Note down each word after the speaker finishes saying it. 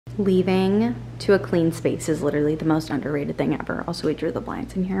Leaving to a clean space is literally the most underrated thing ever. Also, we drew the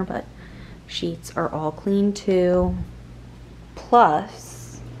blinds in here, but sheets are all clean too.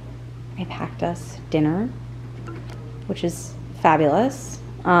 Plus, I packed us dinner, which is fabulous,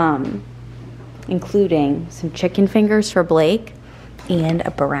 including some chicken fingers for Blake and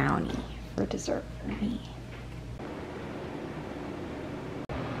a brownie for dessert for me.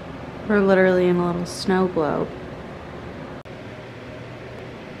 We're literally in a little snow globe.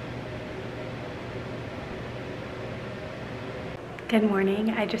 Good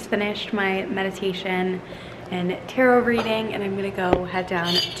morning. I just finished my meditation and tarot reading, and I'm gonna go head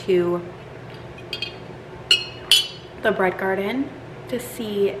down to the bread garden to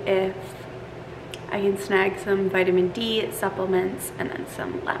see if I can snag some vitamin D supplements and then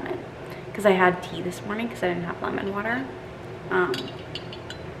some lemon, because I had tea this morning because I didn't have lemon water.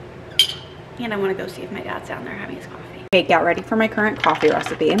 And I want to go see if my dad's down there having his coffee. Okay, get ready for my current coffee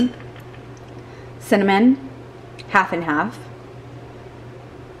recipe. Cinnamon, half and half.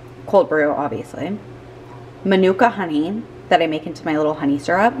 Cold brew, obviously. Manuka honey that I make into my little honey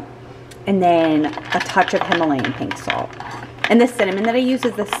syrup. And then a touch of Himalayan pink salt. And the cinnamon that I use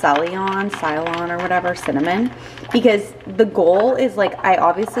is the Ceylon or whatever cinnamon. Because the goal is, like, I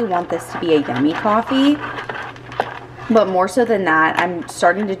obviously want this to be a yummy coffee. But more so than that, I'm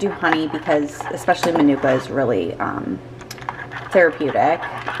starting to do honey because especially Manuka is really therapeutic.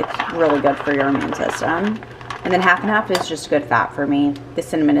 It's really good for your immune system. And then half and half is just good fat for me. The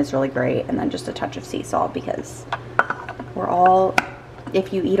cinnamon is really great. And then just a touch of sea salt because we're all,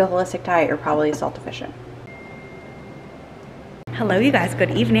 if you eat a holistic diet, you're probably salt deficient. Hello, you guys.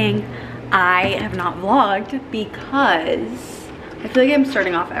 Good evening. I have not vlogged because I feel like I'm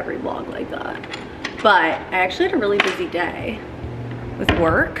starting off every vlog like that. But I actually had a really busy day with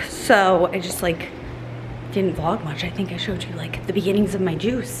work, so I just like didn't vlog much. I think I showed you like the beginnings of my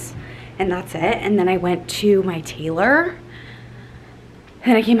juice and that's it. And then I went to my tailor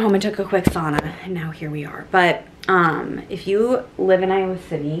and I came home and took a quick sauna and now here we are. But if you live in Iowa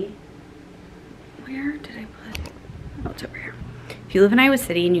City, where did I put, oh, it's over here. If you live in Iowa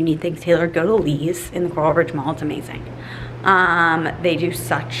City and you need things tailored, go to Lee's in the Coral Ridge Mall. It's amazing. They do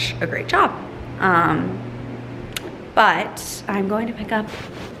such a great job. But I'm going to pick up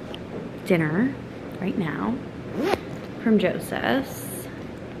dinner right now from Joseph's,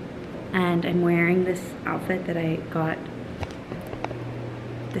 and I'm wearing this outfit that I got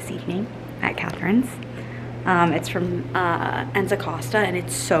this evening at Catherine's. It's from Enza Costa, and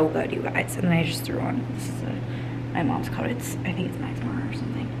it's so good, you guys. And then I just threw on, this is my mom's coat. I think it's Max Mara or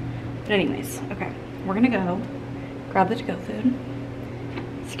something. But anyways, okay, we're gonna go grab the to-go food,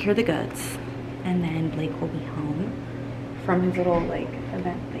 secure the goods, and then Blake will be home from his little like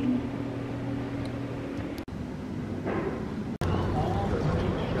event thing.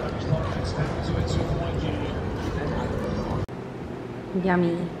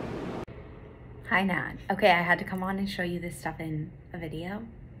 Yummy. Hi, Nat. Okay, I had to come on and show you this stuff in a video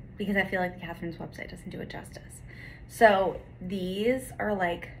because I feel like Catherine's website doesn't do it justice. So these are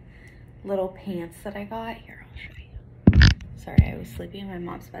like little pants that I got. Here, I'll show you. Sorry, I was sleeping in my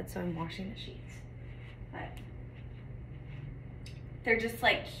mom's bed, so I'm washing the sheets. But they're just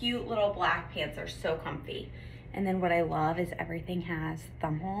like cute little black pants. They're so comfy. And then what I love is everything has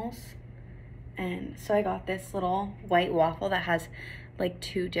thumb holes. And so I got this little white waffle that has like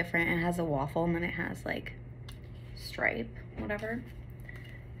two different, it has a waffle and then it has like stripe, whatever.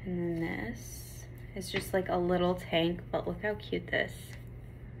 And then this is just like a little tank, but look how cute this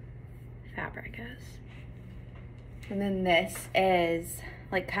fabric is. And then this is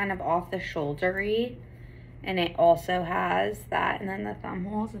like kind of off the shouldery, and it also has that, and then the thumb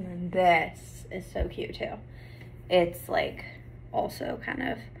holes, and then this is so cute too. It's like also kind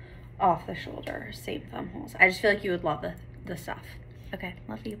of off the shoulder, same thumb holes. I just feel like you would love the stuff. Okay,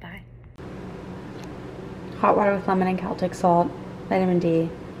 love you, bye. Hot water with lemon and Celtic salt, vitamin D,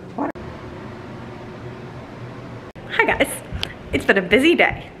 water. Hi guys, it's been a busy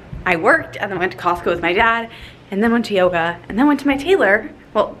day. I worked and then went to Costco with my dad, and then went to yoga, and then went to my tailor.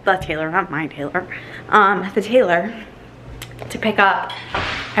 Well, the tailor, not my tailor. The tailor to pick up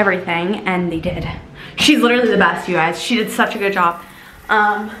everything, and they did. She's literally the best, you guys. She did such a good job.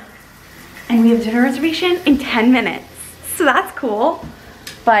 And we have dinner reservation in 10 minutes. So that's cool,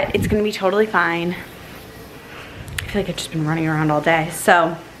 but it's gonna be totally fine. I feel like I've just been running around all day.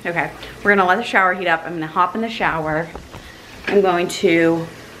 So, okay, we're gonna let the shower heat up. I'm gonna hop in the shower. I'm going to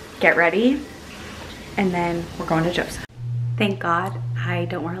get ready, and then we're going to Joseph. Thank God I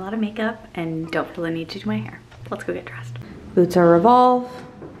don't wear a lot of makeup and don't feel the need to do my hair. Let's go get dressed. Boots are Revolve,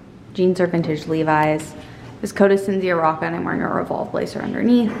 jeans are vintage Levi's, This coat is Cinzia Rocca and I'm wearing a Revolve blazer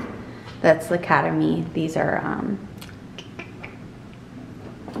underneath. That's the Academy. These are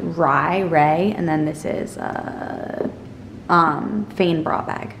Ray, and then this is Fane bra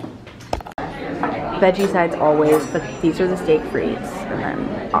bag. Veggie sides always, but these are the steak frites, and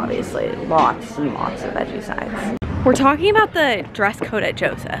then obviously lots and lots of veggie sides. We're talking about the dress code at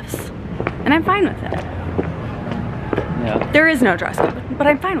Joseph's, and I'm fine with it. Yeah. There is no dress code, but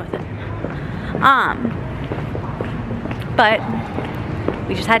I'm fine with it. But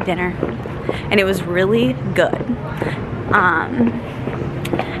we just had dinner, and it was really good.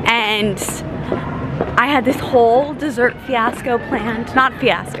 And I had this whole dessert fiasco planned, not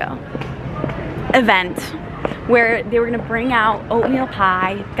fiasco, event where they were gonna bring out oatmeal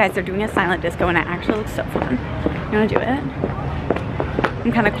pie. Guys, they're doing a silent disco and it actually looks so fun. You wanna do it?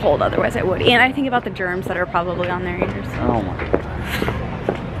 I'm kind of cold, otherwise I would. And I think about the germs that are probably on their ears. Oh my.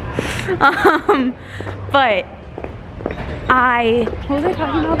 But what was I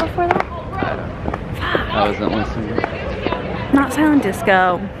talking about before that? I wasn't listening. Not silent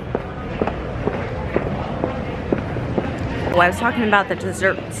disco. Well, I was talking about the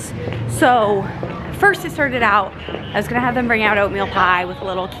desserts. So first it started out, I was gonna have them bring out oatmeal pie with a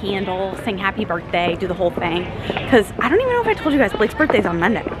little candle, sing happy birthday, do the whole thing. Cause I don't even know if I told you guys, Blake's birthday's on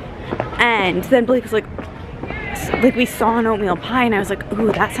Monday. And then Blake was like we saw an oatmeal pie and I was like,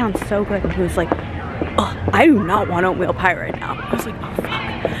 ooh, that sounds so good. And he was like, oh, I do not want oatmeal pie right now. I was like, oh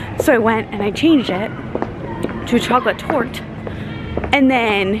fuck. So I went and I changed it to a chocolate torte. And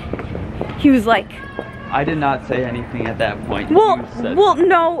then he was like, I did not say anything at that point. Well,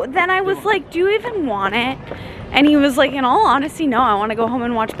 no, then I was like, do you even want it? And he was like, in all honesty, no, I want to go home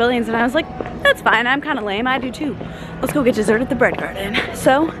and watch Billions. And I was like, that's fine, I'm kind of lame, I do too. Let's go get dessert at the Bread Garden.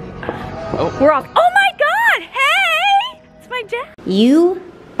 So, we're off. Oh my God, hey, it's my dad. You,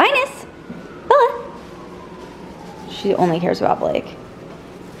 Finus, Bella. She only cares about Blake.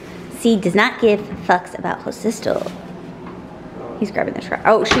 C does not give fucks about her sister. He's grabbing the trash.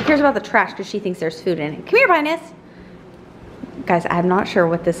 Oh, she cares about the trash because she thinks there's food in it. Come here, Finus. Guys, I'm not sure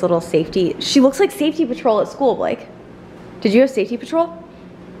what this little safety... She looks like safety patrol at school, Blake. Did you have safety patrol?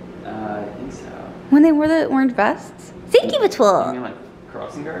 I think so. When they wore the orange vests? Safety patrol. You mean like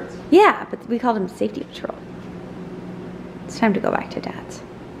crossing guards? Yeah, but we called them safety patrol. It's time to go back to Dad's.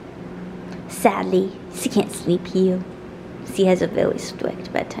 Sadly, she can't sleep here. She has a very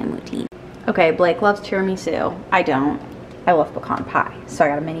strict bedtime routine. Okay, Blake loves tiramisu. I don't. I love pecan pie, so I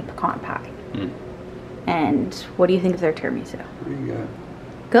got a mini pecan pie. And what do you think of their tiramisu? Pretty good.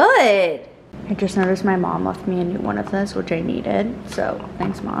 Good. I just noticed my mom left me a new one of this, which I needed. So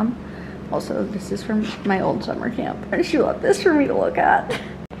thanks, Mom. Also, this is from my old summer camp, and she left this for me to look at.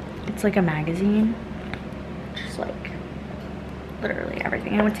 It's like a magazine. Just like literally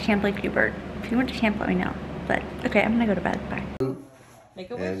everything. I went to Camp Lake Hubert. If you went to camp, let me know. But okay, I'm gonna go to bed. Bye.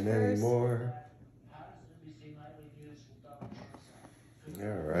 Make a wish And many more.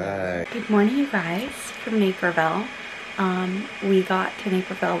 Alright. Good morning, you guys, from Naperville. We got to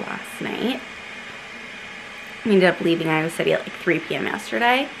Naperville last night. We ended up leaving Iowa City at like 3 p.m.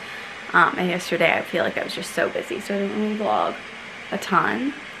 yesterday. And yesterday I feel like I was just so busy, so I didn't really vlog a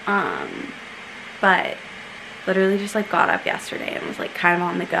ton. But literally just like got up yesterday and was like kind of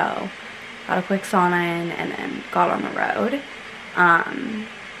on the go. Got a quick sauna in and then got on the road.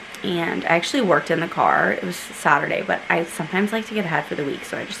 And I actually worked in the car. It was Saturday, but I sometimes like to get ahead for the week,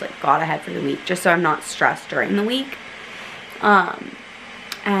 so I just like got ahead for the week just so I'm not stressed during the week.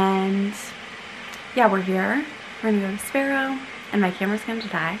 And yeah, we're here. We're gonna go to Sparrow, and my camera's gonna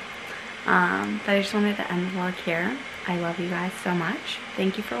die. But I just wanted to end the vlog here. I love you guys so much.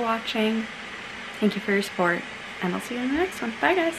 Thank you for watching. Thank you for your support, and I'll see you in the next one. Bye, guys.